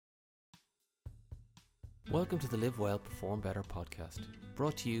Welcome to the Live Well, Perform Better podcast,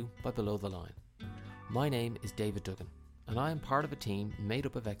 brought to you by Below the Line. My name is David Duggan, and I am part of a team made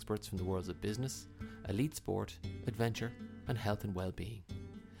up of experts from the worlds of business, elite sport, adventure, and health and well-being.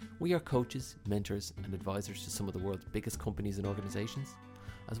 We are coaches, mentors, and advisors to some of the world's biggest companies and organisations,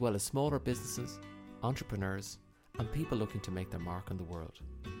 as well as smaller businesses, entrepreneurs, and people looking to make their mark on the world.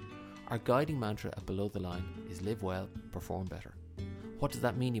 Our guiding mantra at Below the Line is Live Well, Perform Better. What does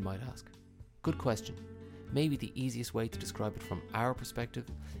that mean, you might ask? Good question. Maybe the easiest way to describe it from our perspective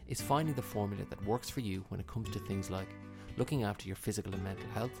is finding the formula that works for you when it comes to things like looking after your physical and mental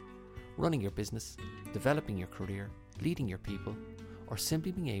health, running your business, developing your career, leading your people, or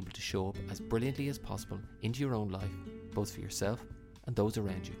simply being able to show up as brilliantly as possible into your own life, both for yourself and those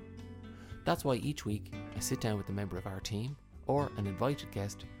around you. That's why each week I sit down with a member of our team or an invited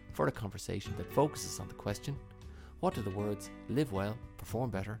guest for a conversation that focuses on the question, what do the words live well, perform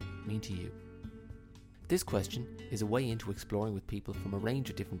better mean to you? This question is a way into exploring with people from a range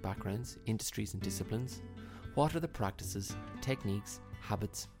of different backgrounds, industries and disciplines. What are the practices, techniques,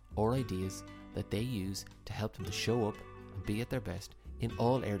 habits or ideas that they use to help them to show up and be at their best in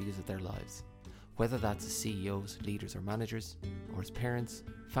all areas of their lives, whether that's as CEOs, leaders or managers, or as parents,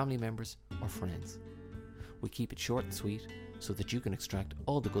 family members or friends. We keep it short and sweet so that you can extract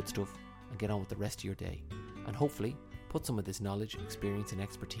all the good stuff and get on with the rest of your day, and hopefully put some of this knowledge, experience and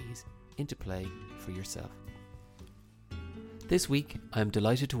expertise into play for yourself. This week, I am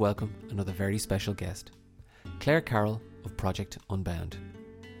delighted to welcome another very special guest, Carroll of Project Unbound.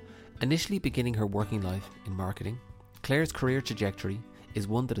 Initially beginning her working life in marketing, Claire's career trajectory is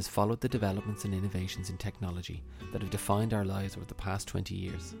one that has followed the developments and innovations in technology that have defined our lives over the past 20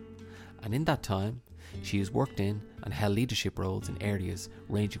 years. And in that time, she has worked in and held leadership roles in areas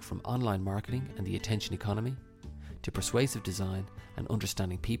ranging from online marketing and the attention economy to persuasive design and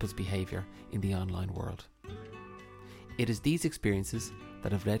understanding people's behaviour in the online world. It is these experiences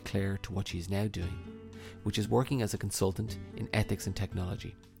that have led Claire to what she is now doing, which is working as a consultant in ethics and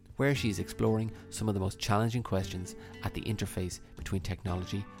technology, where she is exploring some of the most challenging questions at the interface between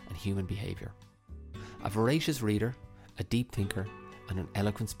technology and human behaviour. A voracious reader, a deep thinker, and an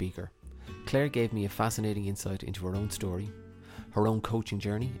eloquent speaker, Claire gave me a fascinating insight into her own story, her own coaching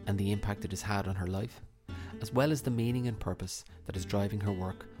journey and the impact it has had on her life, as well as the meaning and purpose that is driving her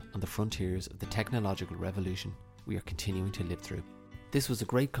work on the frontiers of the technological revolution we are continuing to live through. This was a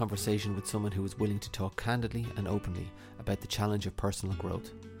great conversation with someone who was willing to talk candidly and openly about the challenge of personal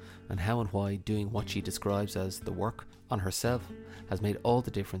growth, and how and why doing what she describes as the work on herself has made all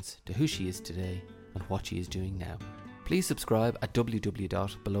the difference to who she is today and what she is doing now. Please subscribe at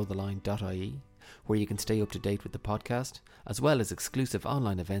www.belowtheline.ie, where you can stay up to date with the podcast, as well as exclusive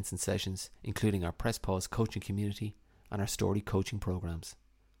online events and sessions, including our Press Pause coaching community and our story coaching programs.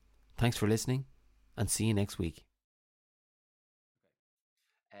 Thanks for listening, and see you next week.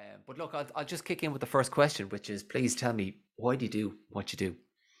 But look, I'll just kick in with the first question, which is, please tell me, why do you do what you do?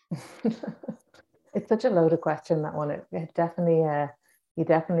 It's such a loaded question, that one. It definitely, you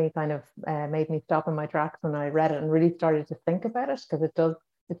definitely kind of made me stop in my tracks when I read it and really started to think about it, because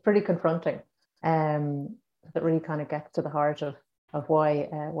it's pretty confronting. That really kind of gets to the heart of why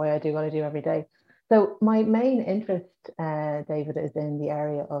I do what I do every day. So my main interest, David, is in the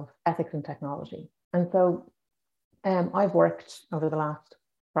area of ethics and technology. And so I've worked over the last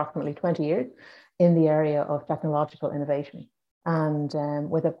approximately 20 years in the area of technological innovation, and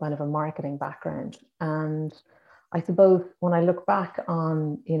with a kind of a marketing background. And I suppose when I look back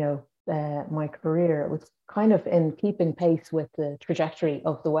on, my career, it was kind of in keeping pace with the trajectory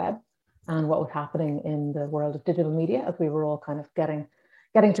of the web and what was happening in the world of digital media, as we were all kind of getting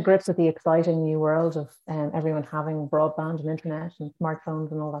to grips with the exciting new world of everyone having broadband and internet and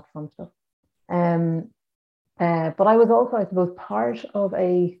smartphones and all that fun stuff. But I was also, I suppose, part of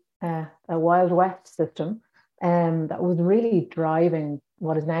a Wild West system that was really driving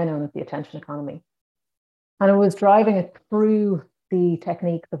what is now known as the attention economy. And it was driving it through the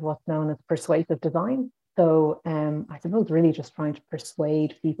techniques of what's known as persuasive design. So I suppose really just trying to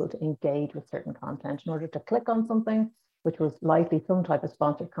persuade people to engage with certain content in order to click on something, which was likely some type of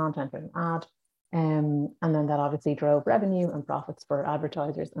sponsored content or an ad. And then that obviously drove revenue and profits for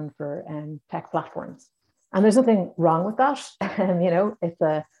advertisers and for tech platforms. And there's nothing wrong with that. It's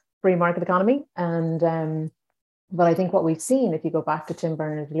a free market economy. And but I think what we've seen, if you go back to Tim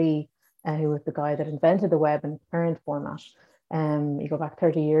Berners-Lee, who was the guy that invented the web in its current format, you go back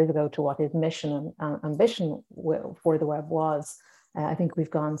 30 years ago to what his mission and ambition for the web was, I think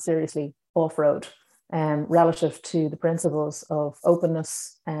we've gone seriously off-road relative to the principles of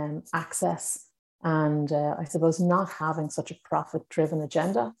openness, access, and I suppose not having such a profit-driven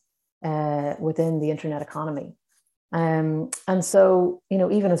agenda. within the internet economy. And so,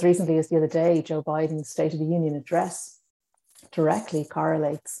 even as recently as the other day, Joe Biden's State of the Union address directly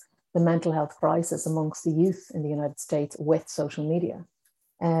correlates the mental health crisis amongst the youth in the United States with social media.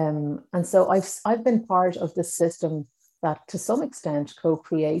 And so I've been part of this system that to some extent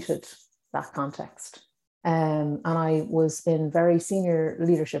co-created that context. And I was in very senior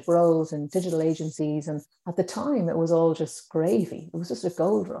leadership roles in digital agencies. And at the time, it was all just gravy. It was just a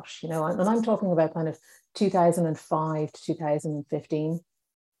gold rush, and I'm talking about kind of 2005 to 2015.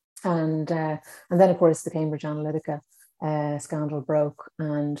 And then, of course, the Cambridge Analytica scandal broke.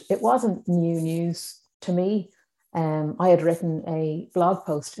 And it wasn't new news to me. I had written a blog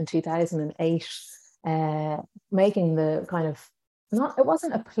post in 2008 making the kind of, it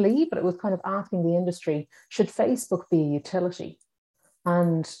wasn't a plea, but it was kind of asking the industry, should Facebook be a utility?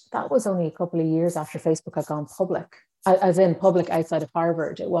 And that was only a couple of years after Facebook had gone public, as in public outside of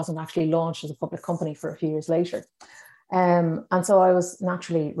Harvard. It wasn't actually launched as a public company for a few years later. And so I was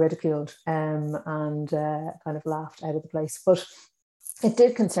naturally ridiculed and kind of laughed out of the place. But it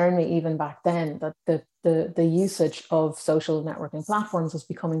did concern me even back then that the usage of social networking platforms was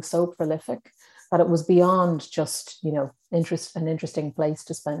becoming so prolific that it was beyond just, an interesting place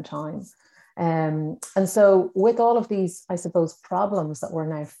to spend time. And so with all of these, I suppose, problems that we're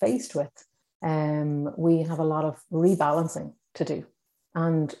now faced with, we have a lot of rebalancing to do.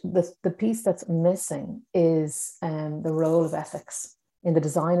 And the piece that's missing is the role of ethics in the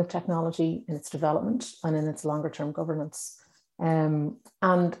design of technology, in its development, and in its longer term governance. And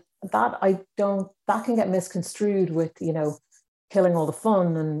that can get misconstrued with, killing all the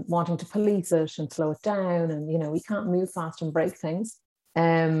fun and wanting to police it and slow it down. And, we can't move fast and break things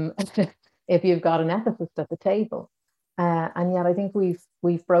if you've got an ethicist at the table. And yet I think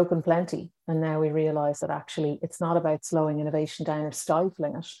we've broken plenty. And now we realize that actually it's not about slowing innovation down or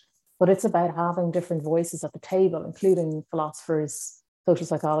stifling it, but it's about having different voices at the table, including philosophers, social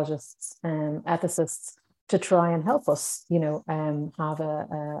psychologists, ethicists, to try and help us, have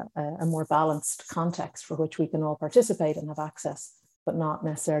a more balanced context for which we can all participate and have access, but not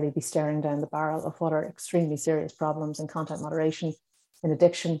necessarily be staring down the barrel of what are extremely serious problems in content moderation, in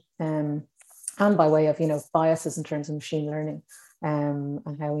addiction, and by way of, biases in terms of machine learning,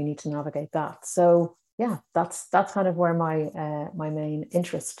 and how we need to navigate that. So yeah, that's kind of where my main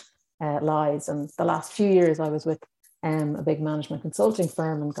interest lies. And the last few years I was with a big management consulting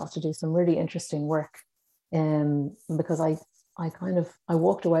firm and got to do some really interesting work. Because I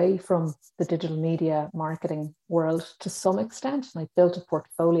walked away from the digital media marketing world to some extent, and I built a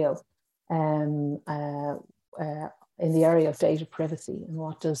portfolio in the area of data privacy and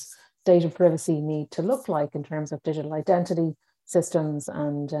what does data privacy need to look like in terms of digital identity systems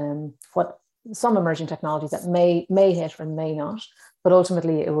and what some emerging technologies that may hit or may not. But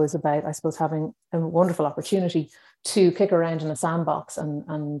ultimately, it was about, I suppose, having a wonderful opportunity to kick around in a sandbox and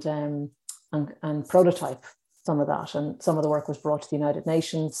prototype some of that. And some of the work was brought to the United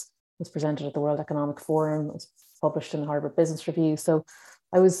Nations, was presented at the World Economic Forum, was published in the Harvard Business Review. So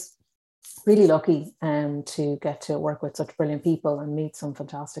I was really lucky to get to work with such brilliant people and meet some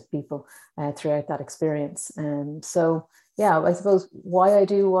fantastic people throughout that experience. So yeah, I suppose why I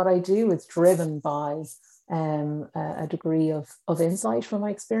do what I do is driven by a degree of insight from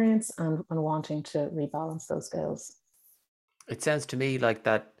my experience and wanting to rebalance those scales. It sounds to me like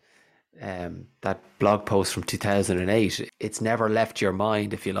that blog post from 2008, it's never left your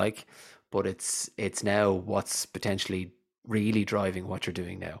mind, if you like, but it's now what's potentially really driving what you're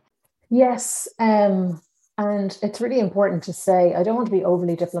doing now. Yes, and it's really important to say, I don't want to be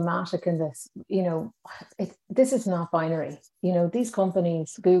overly diplomatic in this, this is not binary. These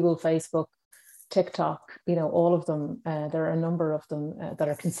companies, Google, Facebook, TikTok, all of them, there are a number of them that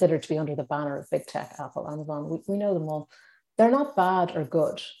are considered to be under the banner of big tech, Apple, Amazon, we know them all. They're not bad or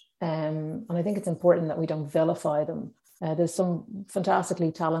good. And I think it's important that we don't vilify them. There's some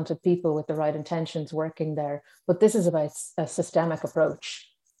fantastically talented people with the right intentions working there, but this is about a systemic approach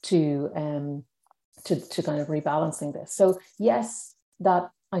to kind of rebalancing this. So yes, that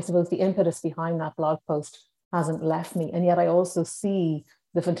I suppose the impetus behind that blog post hasn't left me, and yet I also see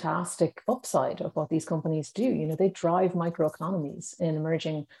the fantastic upside of what these companies do. They drive microeconomies in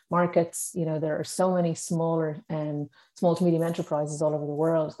emerging markets. There are so many small to medium enterprises all over the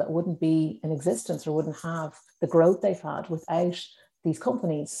world that wouldn't be in existence or wouldn't have the growth they've had without these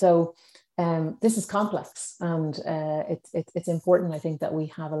companies. So this is complex, and it's important, I think, that we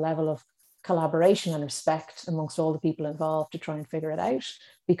have a level of collaboration and respect amongst all the people involved to try and figure it out,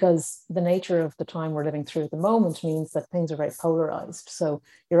 because the nature of the time we're living through at the moment means that things are very polarized. So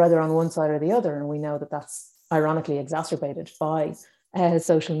you're either on one side or the other, and we know that that's ironically exacerbated by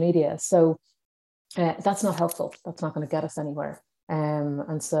social media. So that's not helpful. That's not going to get us anywhere.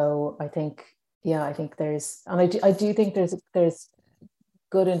 And so I think, yeah, I think I do think there's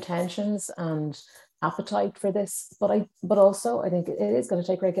good intentions and appetite for this, but also I think it is going to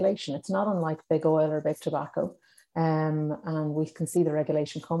take regulation. It's not unlike big oil or big tobacco, and we can see the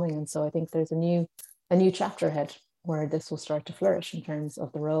regulation coming. And so I think there's a new chapter ahead where this will start to flourish in terms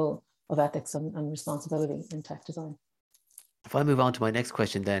of the role of ethics and responsibility in tech design. If I move on to my next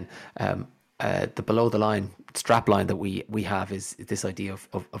question, then the below the line strap line that we have is this idea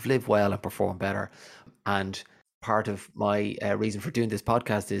of live well and perform better. And part of my reason for doing this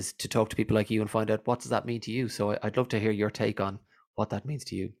podcast is to talk to people like you and find out what does that mean to you. So I'd love to hear your take on what that means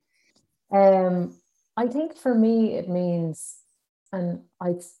to you. I think for me it means, and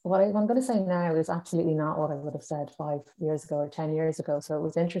what I'm going to say now is absolutely not what I would have said 5 years ago or 10 years ago. So it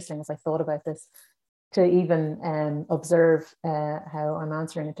was interesting as I thought about this to even observe how I'm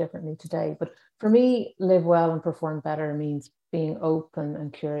answering it differently today. But for me, live well and perform better means being open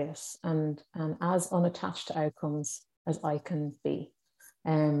and curious and as unattached to outcomes as I can be.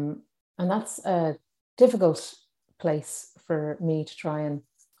 And that's a difficult place for me to try and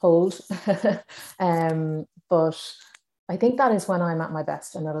hold. But I think that is when I'm at my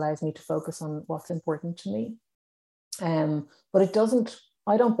best, and it allows me to focus on what's important to me. But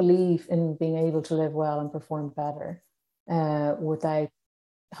I don't believe in being able to live well and perform better without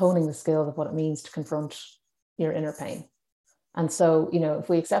honing the skills of what it means to confront your inner pain. And so, if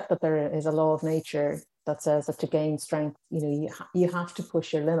we accept that there is a law of nature that says that to gain strength, you have to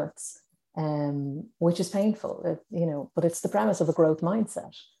push your limits, which is painful, but it's the premise of a growth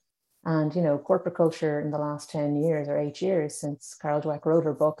mindset. And, corporate culture in the last 10 years or 8 years since Carol Dweck wrote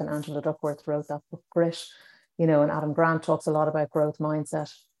her book and Angela Duckworth wrote that book, Grit, and Adam Grant talks a lot about growth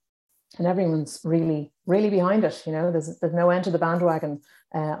mindset. And everyone's really, really behind it. There's no end to the bandwagon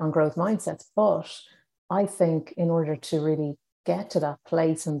on growth mindsets. But I think in order to really get to that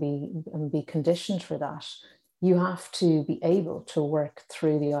place and be conditioned for that, you have to be able to work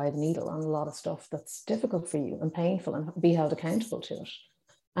through the eye of the needle on a lot of stuff that's difficult for you and painful and be held accountable to it.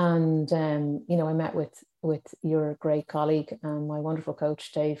 And, I met with your great colleague and my wonderful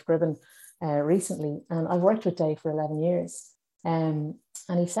coach, Dave Gribben, recently. And I've worked with Dave for 11 years. And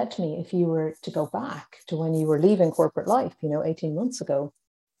he said to me, if you were to go back to when you were leaving corporate life, 18 months ago,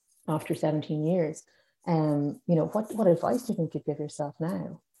 after 17 years, what advice do you think you'd give yourself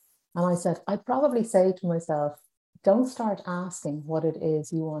now? And I said, I'd probably say to myself, don't start asking what it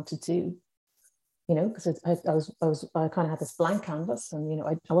is you want to do. Because I kind of had this blank canvas, and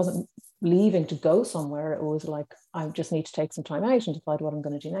I wasn't leaving to go somewhere. It was like I just need to take some time out and decide what I'm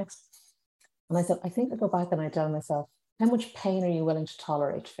going to do next. And I said, I think I go back and I tell myself, how much pain are you willing to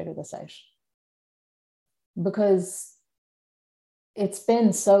tolerate to figure this out? Because it's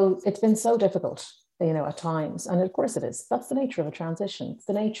been so difficult, at times, and of course it is. That's the nature of a transition. It's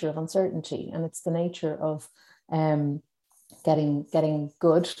the nature of uncertainty, and it's the nature of getting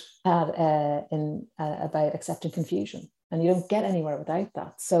good at about accepting confusion, and you don't get anywhere without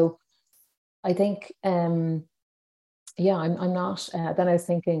that. So I think I'm not then I was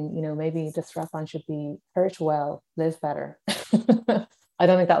thinking, maybe the strapline should be hurt well, live better. I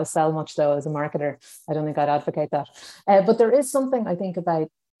don't think that will sell much though as a marketer. I don't think I'd advocate that, but there is something I think about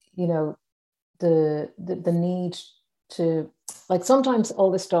the need to, like, sometimes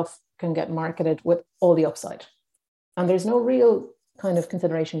all this stuff can get marketed with all the upside. And there's no real kind of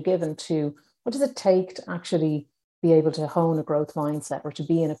consideration given to what does it take to actually be able to hone a growth mindset or to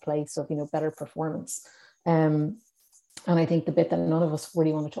be in a place of, better performance. And I think the bit that none of us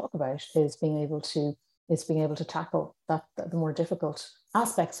really want to talk about is being able to tackle the more difficult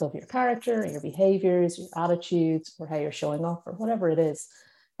aspects of your character, your behaviors, your attitudes, or how you're showing up, or whatever it is.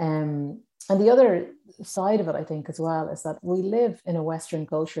 And the other side of it, I think, as well, is that we live in a Western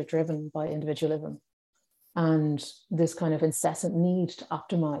culture driven by individualism and this kind of incessant need to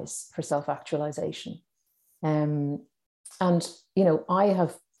optimize for self-actualization. And, I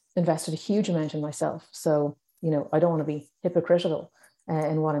have invested a huge amount in myself. So, I don't want to be hypocritical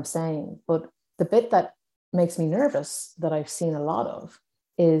in what I'm saying, but the bit that makes me nervous that I've seen a lot of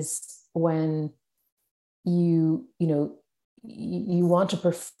is when you want to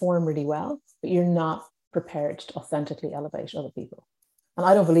perform really well, but you're not prepared to authentically elevate other people. And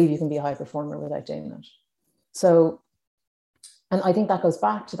I don't believe you can be a high performer without doing that. So, and I think that goes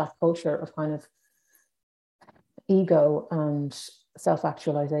back to that culture of kind of ego and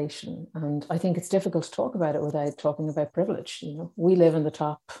self-actualization. And I think it's difficult to talk about it without talking about privilege. We live in the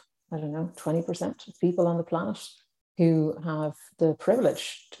top, 20% of people on the planet who have the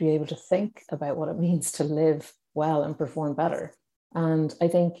privilege to be able to think about what it means to live well and perform better. And I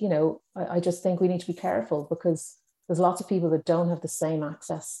think, I just think we need to be careful, because there's lots of people that don't have the same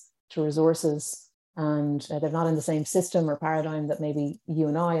access to resources, and they're not in the same system or paradigm that maybe you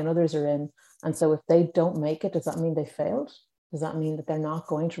and I and others are in. And so if they don't make it, does that mean they failed? Does that mean that they're not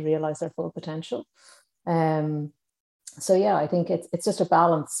going to realize their full potential? So yeah, I think it's just a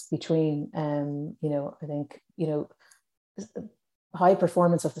balance between, I think, high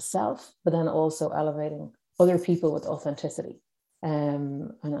performance of the self, but then also elevating other people with authenticity,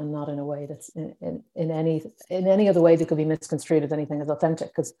 and not in a way that's in any other way that could be misconstrued as anything as authentic.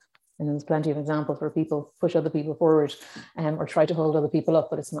 Because there's plenty of examples where people push other people forward, or try to hold other people up,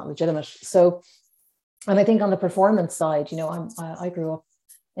 but it's not legitimate. So, and I think on the performance side, I grew up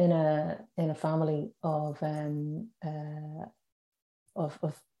in a family of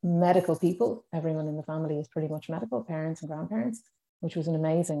medical people. Everyone in the family is pretty much medical, parents and grandparents, which was an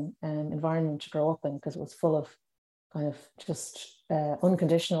amazing environment to grow up in, because it was full of kind of just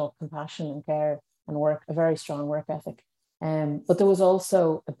unconditional compassion and care and work, a very strong work ethic. But there was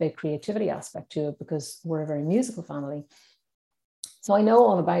also a big creativity aspect to it, because we're a very musical family. So I know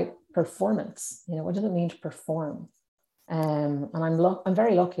all about performance. What does it mean to perform? And I'm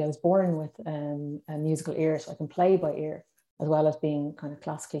very lucky. I was born with a musical ear, so I can play by ear, as well as being kind of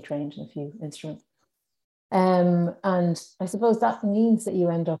classically trained in a few instruments. And I suppose that means that you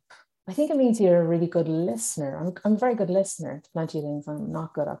end up, I think it means you're a really good listener. I'm a very good listener. There's plenty of things I'm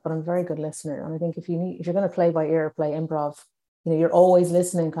not good at, but I'm a very good listener. And I think if you're going to play by ear, play improv, you're always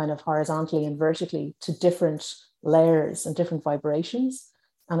listening kind of horizontally and vertically to different layers and different vibrations.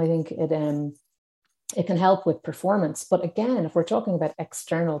 And I think it can help with performance. But again, if we're talking about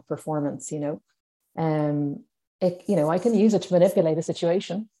external performance, I can use it to manipulate a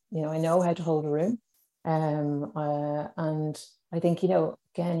situation. I know how to hold a room. And I think,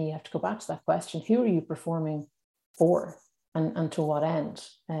 again, you have to go back to that question: who are you performing for, and to what end?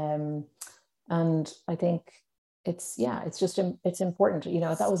 And I think it's important.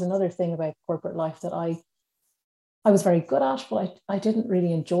 That was another thing about corporate life that I was very good at, but I didn't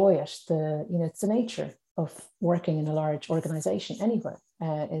really enjoy it. It's the nature of working in a large organization anywhere,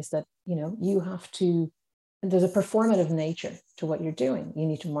 is that, you have to, there's a performative nature to what you're doing. You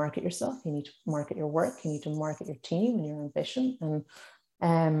need to market yourself, you need to market your work, you need to market your team and your ambition.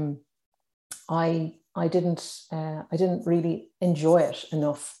 And I didn't really enjoy it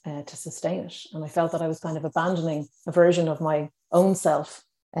enough to sustain it. And I felt that I was kind of abandoning a version of my own self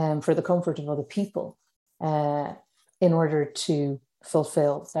for the comfort of other people, in order to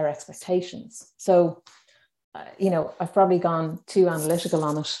fulfill their expectations. So, I've probably gone too analytical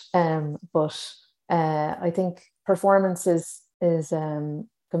on it, but I think performance can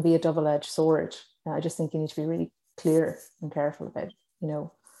be a double-edged sword. I just think you need to be really clear and careful about,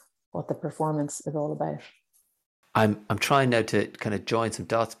 what the performance is all about. I'm trying now to kind of join some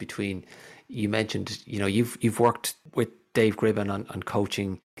dots between, you mentioned, you've worked with Dave Gribben on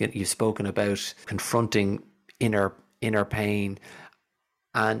coaching. You've spoken about confronting inner pain,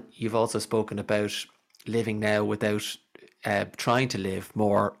 and you've also spoken about living now without trying to live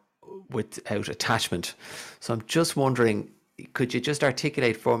more without attachment. So I'm just wondering, could you just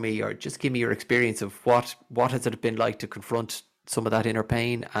articulate for me, or just give me your experience of what has it been like to confront some of that inner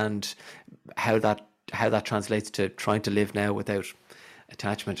pain, and how that translates to trying to live now without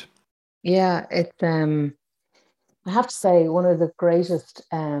attachment? Yeah, I have to say, one of the greatest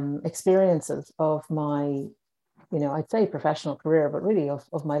experiences of my, I'd say professional career, but really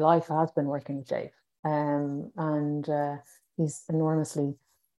of my life, has been working with Dave. And he's enormously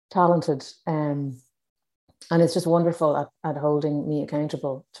talented. And it's just wonderful at holding me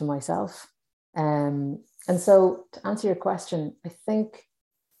accountable to myself. And so, to answer your question, I think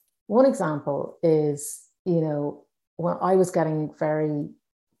one example is, when I was getting very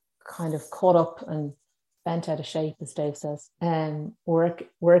kind of caught up and bent out of shape, as Dave says,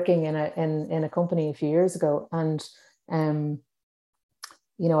 working in a company a few years ago. And I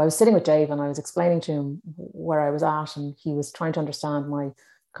was sitting with Dave and I was explaining to him where I was at, and he was trying to understand my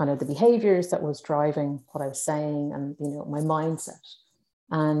kind of the behaviors that was driving what I was saying, and my mindset.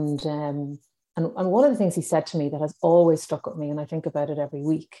 And one of the things he said to me that has always stuck with me, and I think about it every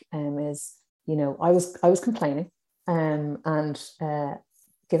week, is, I was complaining and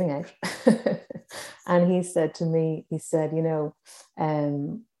giving out. And he said to me,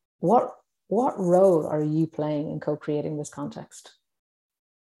 what role are you playing in co-creating this context?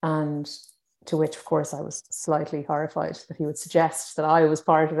 And to which, of course, I was slightly horrified that he would suggest that I was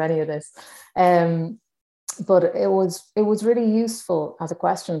part of any of this. But it was really useful as a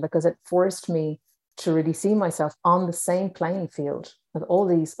question, because it forced me to really see myself on the same playing field with all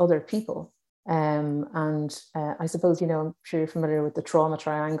these other people, And I suppose, I'm sure you're familiar with the trauma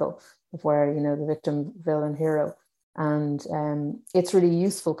triangle of where, the victim, villain, hero. And it's really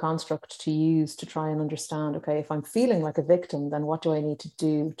useful construct to use to try and understand, okay, if I'm feeling like a victim, then what do I need to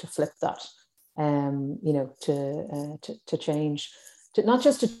do to flip that? To change, to not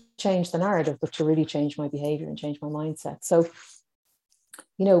just to change the narrative, but to really change my behavior and change my mindset. So,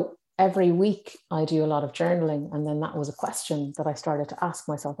 every week I do a lot of journaling. And then that was a question that I started to ask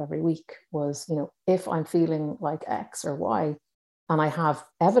myself every week was, if I'm feeling like X or Y, and I have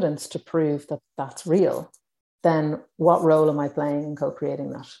evidence to prove that that's real, then what role am I playing in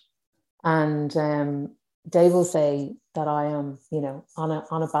co-creating that? And Dave will say that I am,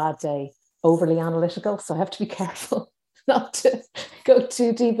 on a bad day, overly analytical. So I have to be careful not to go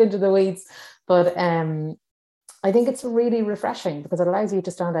too deep into the weeds. But I think it's really refreshing because it allows you to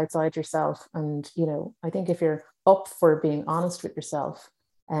stand outside yourself. And, I think if you're up for being honest with yourself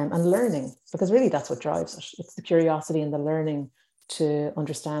and learning, because really that's what drives it. It's the curiosity and the learning to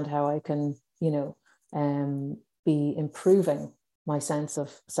understand how I can, be improving my sense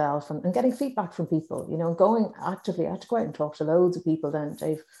of self and getting feedback from people, going actively. I had to go out and talk to loads of people. Then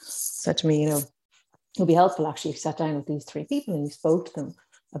Dave said to me, it would be helpful actually if you sat down with these 3 people and you spoke to them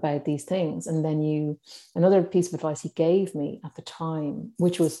about these things. And then another piece of advice he gave me at the time,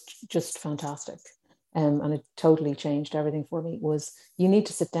 which was just fantastic, and it totally changed everything for me, was you need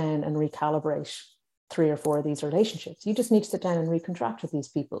to sit down and recalibrate 3 or 4 of these relationships. You just need to sit down and recontract with these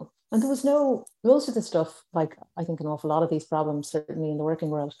people. And there was most of the stuff, like I think an awful lot of these problems, certainly in the working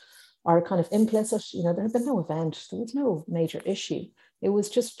world, are kind of implicit. There had been no event, there was no major issue. It was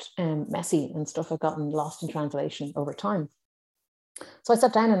just messy and stuff had gotten lost in translation over time. So I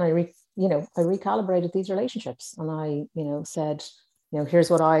sat down and I recalibrated these relationships, and I, said, here's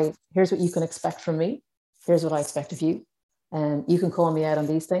what you can expect from me. Here's what I expect of you. And you can call me out on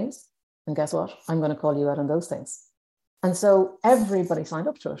these things. And guess what? I'm going to call you out on those things. And so everybody signed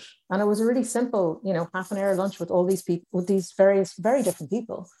up to it. And it was a really simple, half an hour lunch with all these people, with these various, very different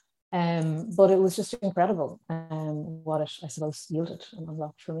people. But it was just incredible what it, I suppose, yielded and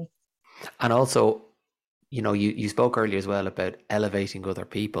unlocked for me. And also, you spoke earlier as well about elevating other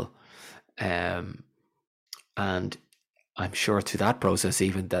people. And I'm sure through that process,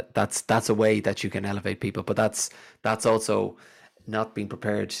 even that's a way that you can elevate people. But that's also not being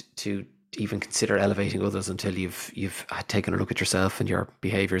prepared to even consider elevating others until you've taken a look at yourself and your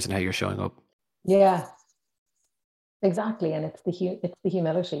behaviors and how you're showing up. Yeah, exactly. And it's the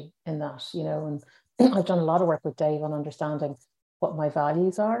humility in that, and I've done a lot of work with Dave on understanding what my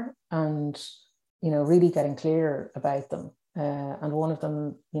values are and, really getting clear about them. And one of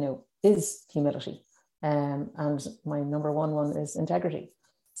them, is humility. And my number one is integrity.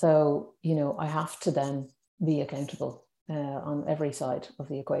 So, I have to then be accountable on every side of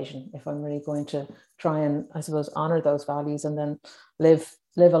the equation if I'm really going to try and, I suppose, honor those values and then live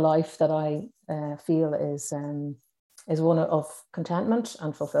a life that I feel is one of contentment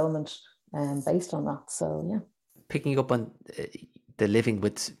and fulfillment based on that. So yeah. Picking up on the living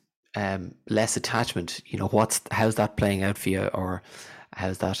with less attachment, how's that playing out for you, or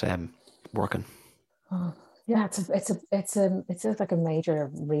how's that working? Oh, yeah, it's like a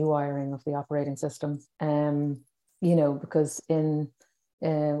major rewiring of the operating system. Because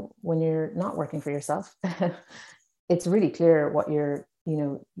when you're not working for yourself, it's really clear what your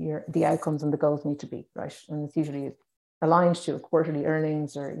the outcomes and the goals need to be, right? And it's usually aligned to a quarterly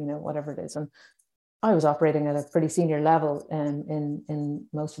earnings or whatever it is. And I was operating at a pretty senior level in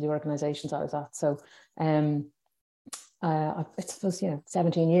most of the organizations I was at. So I suppose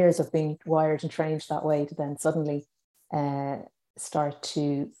 17 years of being wired and trained that way to then suddenly start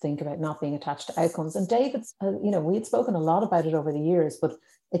to think about not being attached to outcomes. And David's, we had spoken a lot about it over the years, but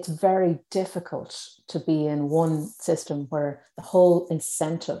it's very difficult to be in one system where the whole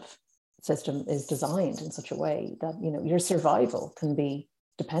incentive system is designed in such a way that your survival can be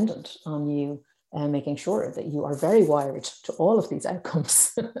dependent on you making sure that you are very wired to all of these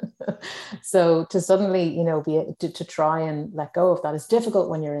outcomes. So to suddenly, to try and let go of that is difficult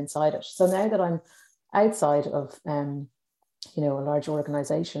when you're inside it. So now that I'm outside of, a large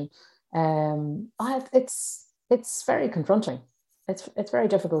organization, it's very confronting. It's very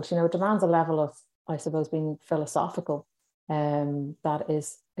difficult. It demands a level of, I suppose, being philosophical, that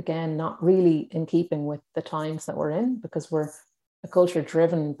is, again, not really in keeping with the times that we're in, because we're a culture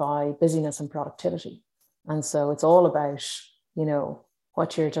driven by busyness and productivity. And so it's all about,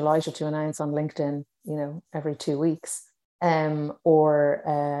 what you're delighted to announce on LinkedIn, every 2 weeks,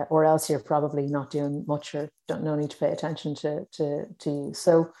 or else you're probably not doing much or no need to pay attention to you.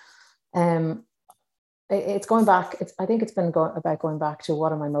 So it's going back. I think it's been about going back to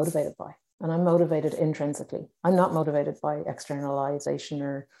what am I motivated by? and I'm motivated intrinsically. I'm not motivated by externalization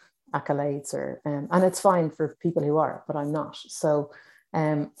or accolades, or and it's fine for people who are, but I'm not. So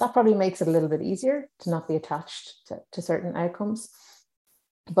that probably makes it a little bit easier to not be attached to certain outcomes.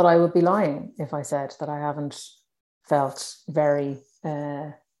 But I would be lying if I said that I haven't felt very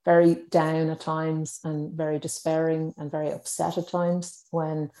down at times, and very despairing and very upset at times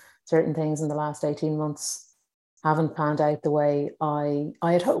when certain things in the last 18 months haven't panned out the way I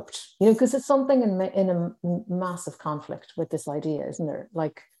had hoped, because it's something in a massive conflict with this idea, isn't there?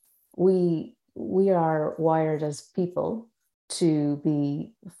 Like we are wired as people to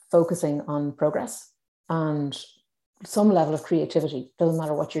be focusing on progress and some level of creativity. Doesn't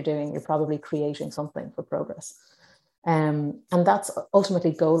matter what you're doing, you're probably creating something for progress. And that's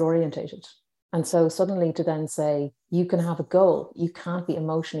ultimately goal orientated. And so suddenly to then say, you can have a goal, you can't be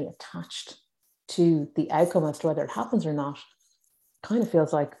emotionally attached to the outcome as to whether it happens or not, kind of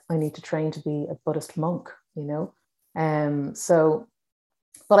feels like I need to train to be a Buddhist monk, So,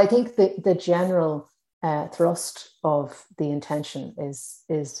 but I think the general thrust of the intention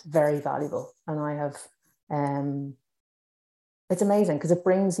is very valuable. And I have, it's amazing because it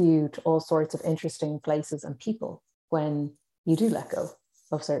brings you to all sorts of interesting places and people when you do let go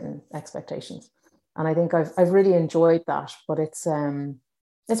of certain expectations. And I think I've really enjoyed that, but it's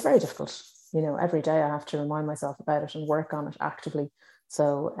very difficult. Every day I have to remind myself about it and work on it actively.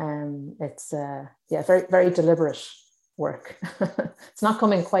 So it's very, very deliberate work. It's not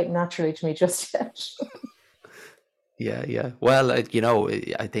coming quite naturally to me just yet. Yeah. Well, I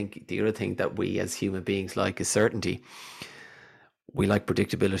think the other thing that we as human beings like is certainty. We like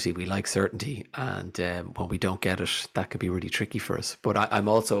predictability, we like certainty, and when we don't get it, that can be really tricky for us. But I'm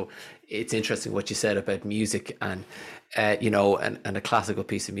also, it's interesting what you said about music, and and a classical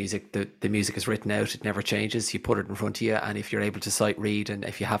piece of music, the music is written out, it never changes. You put it in front of you, and if you're able to sight read, and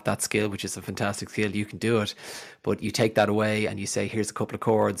if you have that skill, which is a fantastic skill, you can do it. But you take that away and you say, here's a couple of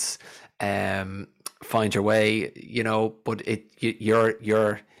chords, find your way, but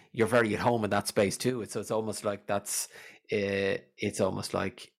you're very at home in that space too. It's almost like it's almost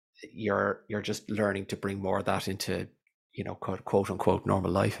like you're just learning to bring more of that into, quote unquote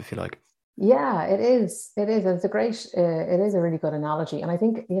normal life, if you like. Yeah, it is. It is. It is a really good analogy. And I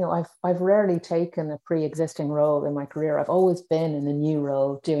think, I've rarely taken a pre-existing role in my career. I've always been in a new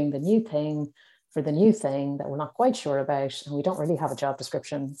role, doing the new thing for the new thing that we're not quite sure about. And we don't really have a job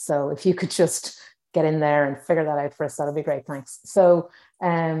description. So if you could just get in there and figure that out for us, that'd be great. Thanks. So,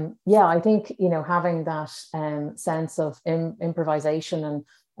 I think, having that sense of improvisation and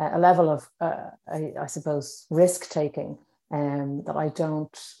a level of, I suppose, risk taking, that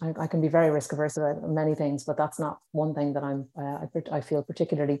I can be very risk averse about many things, but that's not one thing that I feel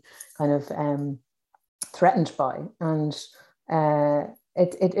particularly kind of threatened by. And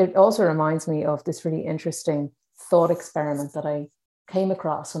it also reminds me of this really interesting thought experiment that I came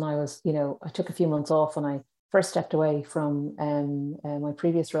across when I was, I took a few months off when I first stepped away from my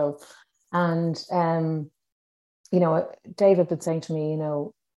previous role. And, Dave had been saying to me,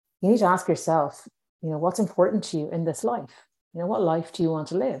 you need to ask yourself, what's important to you in this life? What life do you want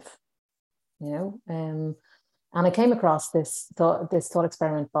to live? And I came across this thought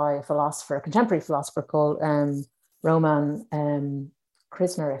experiment by a contemporary philosopher called Roman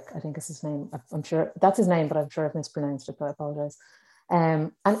Krznaric, I think is his name. I'm sure that's his name, but I'm sure I've mispronounced it, so I apologize.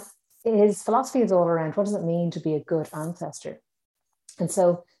 And his philosophy is all around what does it mean to be a good ancestor? And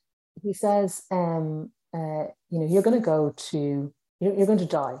so he says, you're going to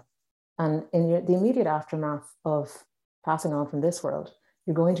die. And in the immediate aftermath of passing on from this world,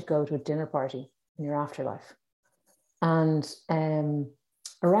 you're going to go to a dinner party in your afterlife. And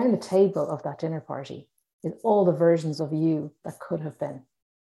around the table of that dinner party is all the versions of you that could have been.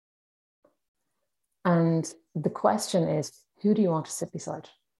 And the question is, who do you want to sit beside?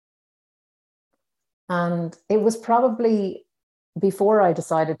 And it was probably before I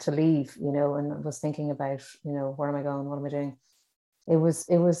decided to leave, and I was thinking about, where am I going? What am I doing? It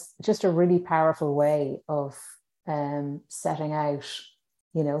was just a really powerful way of setting out,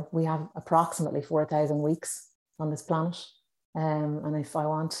 we have approximately 4,000 weeks on this planet. And if I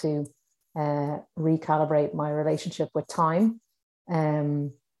want to recalibrate my relationship with time,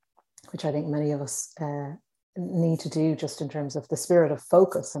 which I think many of us need to do just in terms of the spirit of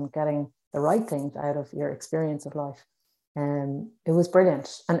focus and getting the right things out of your experience of life. It was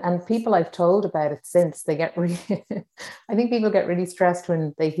brilliant. And people I've told about it since, they get really, I think people get really stressed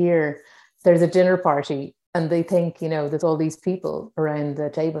when they hear there's a dinner party and they think, there's all these people around the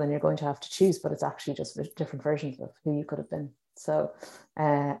table and you're going to have to choose, but it's actually just different versions of who you could have been. So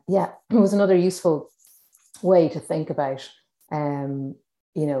it was another useful way to think about,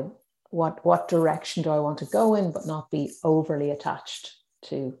 what direction do I want to go in, but not be overly attached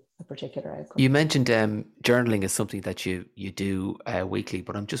to a particular outcome. You mentioned journaling is something that you do weekly,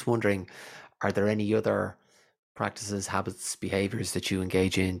 but I'm just wondering, are there any other practices, habits, behaviors that you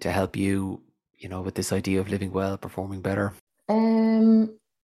engage in to help you, with this idea of living well, performing better?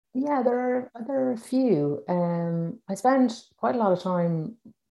 Yeah, there are a few. I spend quite a lot of time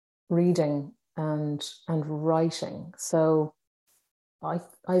reading and writing. So I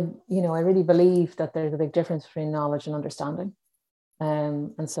really believe that there's a big difference between knowledge and understanding.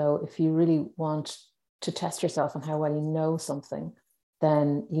 And so if you really want to test yourself on how well you know something,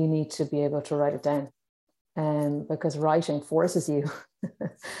 then you need to be able to write it down. Because writing forces you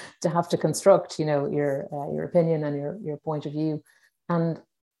to have to construct, your opinion and your point of view. And,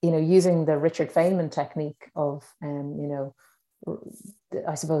 using the Richard Feynman technique of,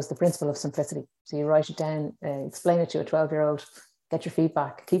 I suppose the principle of simplicity. So you write it down, explain it to a 12-year-old, get your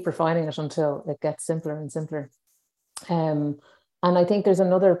feedback, keep refining it until it gets simpler and simpler. And I think there's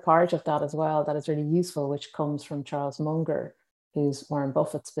another part of that as well that is really useful, which comes from Charles Munger, who's Warren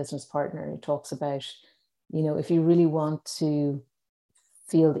Buffett's business partner. He talks about, if you really want to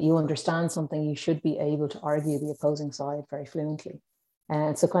feel that you understand something, you should be able to argue the opposing side very fluently.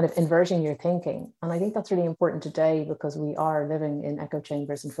 And so kind of inverting your thinking. And I think that's really important today because we are living in echo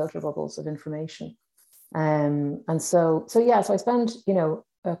chambers and filter bubbles of information. And so I spend,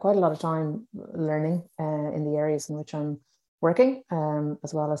 quite a lot of time learning in the areas in which I'm working,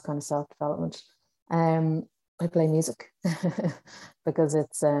 as well as kind of self-development. I play music because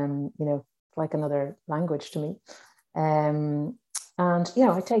it's, like another language to me. And,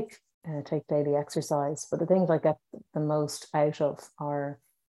 I take daily exercise, but the things I get the most out of are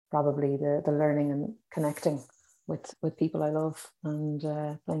probably the learning and connecting with people I love and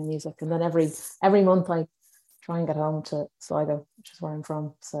playing music. And then every month I try and get home to Sligo, which is where I'm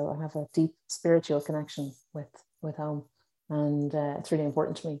from. So I have a deep spiritual connection with home. And it's really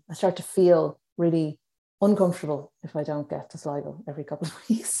important to me. I start to feel really uncomfortable if I don't get to Sligo every couple of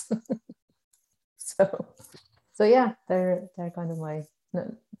weeks. So yeah, they're kind of my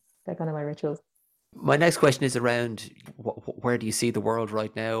rituals. My next question is around where do you see the world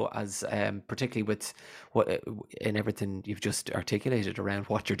right now, as particularly with what in everything you've just articulated around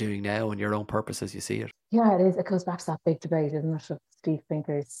what you're doing now and your own purpose as you see it. Yeah, it is. It goes back to that big debate, isn't it, of Steve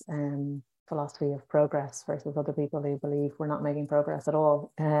Pinker's philosophy of progress versus other people who believe we're not making progress at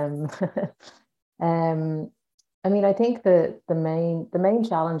all. I think the main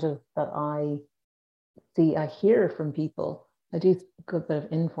challenges that I hear from people. I do a good bit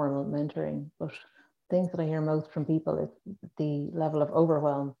of informal mentoring, but things that I hear most from people is the level of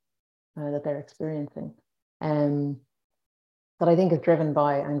overwhelm that they're experiencing, that I think is driven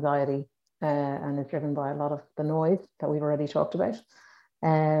by anxiety and is driven by a lot of the noise that we've already talked about.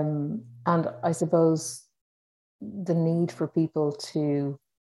 And I suppose the need for people to,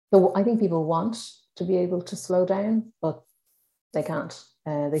 so I think people want to be able to slow down, but they can't.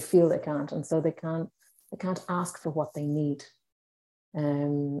 They feel they can't, and so they can't ask for what they need.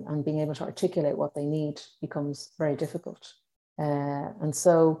 And being able to articulate what they need becomes very difficult. And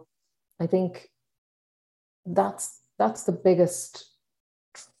so I think that's the biggest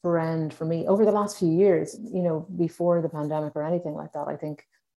trend for me over the last few years, before the pandemic or anything like that. I think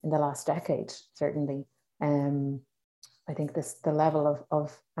in the last decade, certainly, I think the level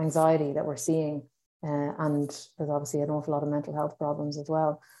of anxiety that we're seeing, and there's obviously an awful lot of mental health problems as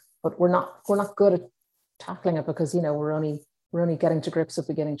well, but we're not good at tackling it because, we're only getting to grips with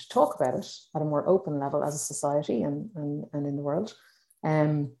beginning to talk about it at a more open level as a society and in the world.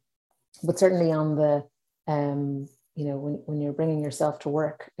 But certainly on the, when you're bringing yourself to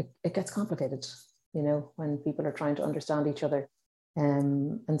work, it gets complicated, when people are trying to understand each other.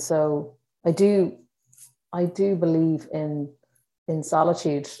 And so I do believe in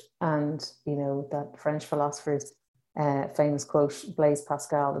solitude, and, that French philosopher's famous quote, Blaise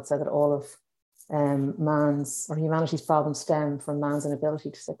Pascal, that said that all of man's or humanity's problems stem from man's inability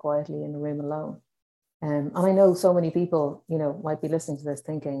to sit quietly in a room alone. And I know so many people, might be listening to this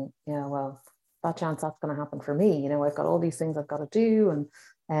thinking, well, that chance that's going to happen for me. I've got all these things I've got to do.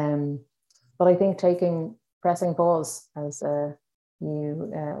 But I think pressing pause, as all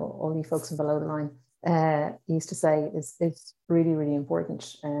you folks in Below the Line used to say, is really, really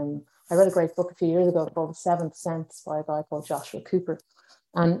important. I read a great book a few years ago called The Seventh Sense by a guy called Joshua Cooper.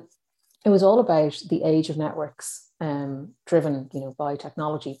 And it was all about the age of networks, driven, by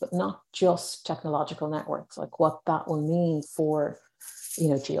technology, but not just technological networks, like what that will mean for,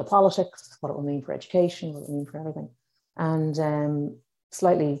 geopolitics, what it will mean for education, what it will mean for everything. And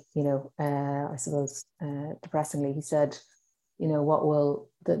slightly, I suppose, depressingly, he said, what will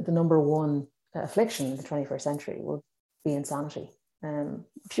the number one affliction in the 21st century will be insanity.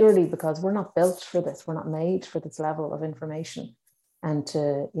 Purely because we're not built for this. We're not made for this level of information, and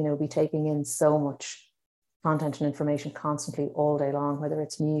to, be taking in so much content and information constantly all day long, whether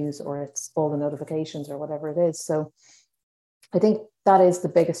it's news or it's all the notifications or whatever it is. So I think that is the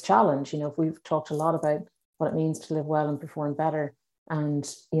biggest challenge. We've talked a lot about what it means to live well and perform better.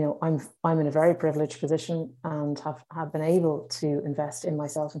 And, I'm in a very privileged position and have been able to invest in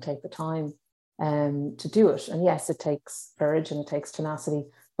myself and take the time to do it. And yes, it takes courage and it takes tenacity,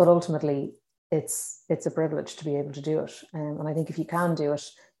 but ultimately it's a privilege to be able to do it. And I think if you can do it,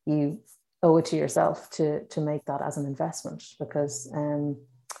 you owe it to yourself to make that as an investment, because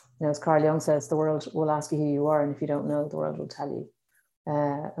as Carl Jung says, the world will ask you who you are, and if you don't know, the world will tell you.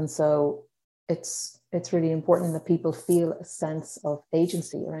 And so it's really important that people feel a sense of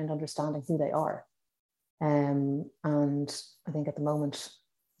agency around understanding who they are. And I think at the moment,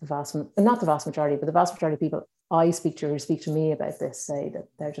 not the vast majority, but the vast majority of people I speak to who speak to me about this say that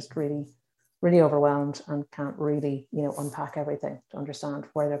they're just really, really overwhelmed and can't really, unpack everything to understand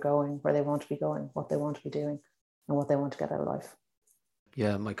where they're going, where they want to be going, what they want to be doing, and what they want to get out of life.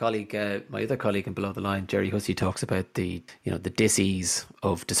 Yeah, my other colleague in Below the Line, Jerry Hussey, talks about the dis-ease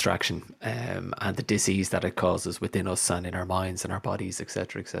of distraction, and the dis-ease that it causes within us and in our minds and our bodies,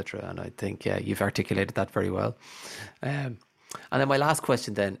 etc., etc. And I think, you've articulated that very well. And then my last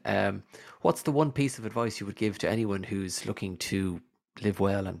question then, what's the one piece of advice you would give to anyone who's looking to live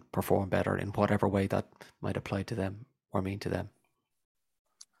well and perform better in whatever way that might apply to them or mean to them?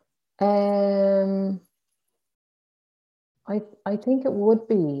 I think it would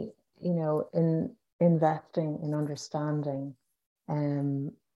be, in investing in understanding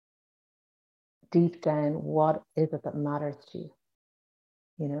deep down what is it that matters to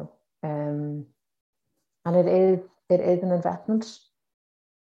you, and it is an investment,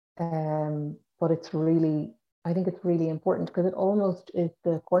 but I think it's really important because it almost is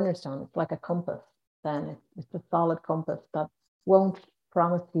the cornerstone. It's like a compass. Then it's a solid compass that won't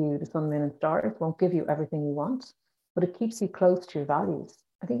promise you the sun, moon, and stars, won't give you everything you want, but it keeps you close to your values.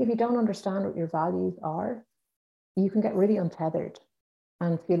 I think if you don't understand what your values are, you can get really untethered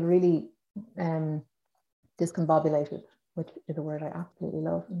and feel really discombobulated, which is a word I absolutely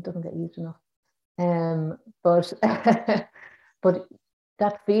love and doesn't get used enough. But but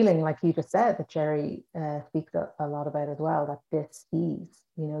that feeling, like you just said, that Jerry speaks a lot about as well, that dis-ease,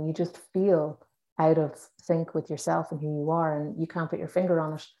 you just feel out of sync with yourself and who you are, and you can't put your finger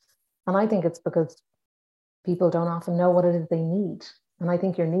on it. And I think it's because people don't often know what it is they need. And I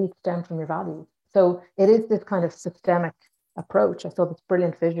think your needs stem from your values. So it is this kind of systemic approach. I saw this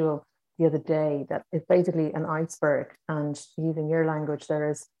brilliant visual the other day that is basically an iceberg. And using your language,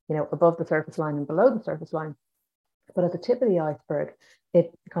 there is, above the surface line and below the surface line. But at the tip of the iceberg,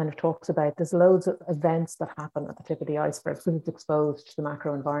 it kind of talks about there's loads of events that happen at the tip of the iceberg because it's exposed to the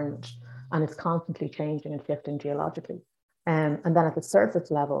macro environment and it's constantly changing and shifting geologically. And then at the surface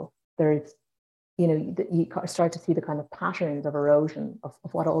level, there's, you start to see the kind of patterns of erosion of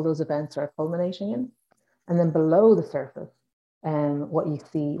what all those events are culminating in. And then below the surface, what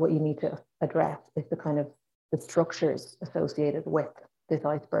you need to address is the kind of the structures associated with this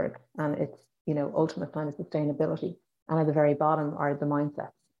iceberg and its, ultimate kind of sustainability. And at the very bottom are the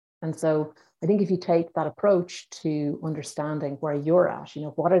mindsets. And so I think if you take that approach to understanding where you're at,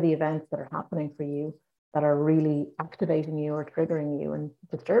 what are the events that are happening for you that are really activating you or triggering you and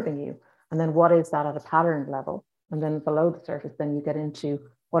disturbing you? And then what is that at a pattern level? And then below the surface, then you get into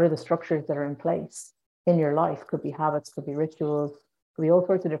what are the structures that are in place in your life? Could be habits, could be rituals, could be all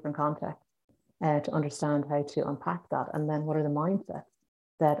sorts of different contexts to understand how to unpack that. And then what are the mindsets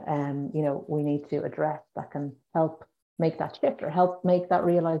that, we need to address that can help make that shift or help make that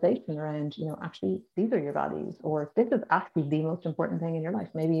realization around, actually, these are your values, or this is actually the most important thing in your life.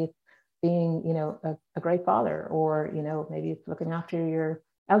 Maybe it's being, a great father, or, maybe it's looking after your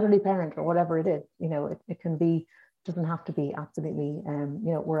elderly parent or whatever it is. It can be, doesn't have to be absolutely,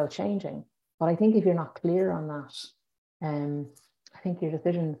 world changing. But I think if you're not clear on that, I think your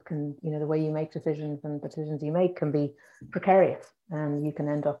decisions can, the way you make decisions and decisions you make can be precarious, and you can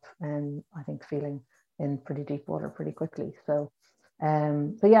end up, I think, feeling in pretty deep water pretty quickly. So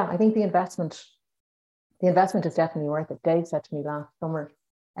yeah, I think the investment is definitely worth it. Dave said to me last summer,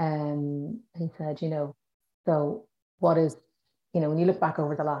 he said, so what is, when you look back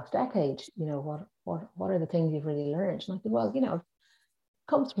over the last decade, what are the things you've really learned? And I said, well, it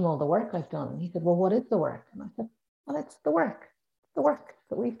comes from all the work I've done. And he said, well, what is the work? And I said, well, it's the work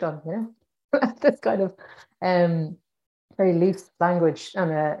that we've done, this kind of very loose language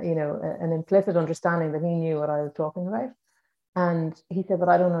and an implicit understanding that he knew what I was talking about. And he said, but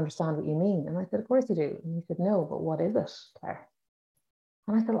I don't understand what you mean. And I said, of course you do. And he said, no, but what is it, Claire?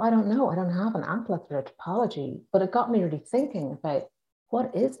 And I said, well, I don't know. I don't have an atlas or a topology, but it got me really thinking about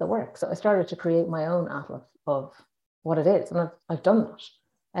what is the work. So I started to create my own atlas of what it is. And I've done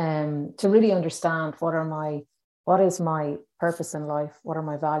that to really understand what is my purpose in life? What are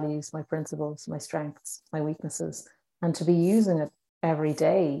my values, my principles, my strengths, my weaknesses? And to be using it every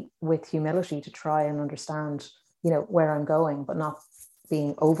day with humility to try and understand, where I'm going, but not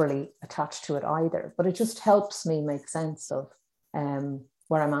being overly attached to it either. But it just helps me make sense of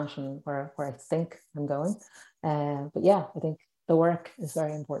where I'm at and where I think I'm going. But yeah, I think the work is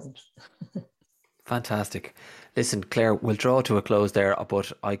very important. Fantastic. Listen, Claire, we'll draw to a close there,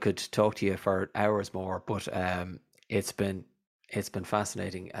 but I could talk to you for hours more, but it's been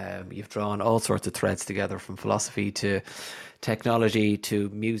fascinating. You've drawn all sorts of threads together, from philosophy to technology to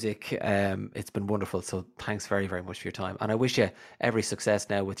music. It's been wonderful. So thanks very, very much for your time. And I wish you every success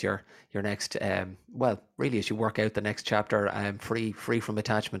now with your next, really, as you work out the next chapter, free from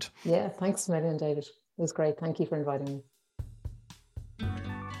attachment. Yeah, thanks a million, David. It was great. Thank you for inviting me.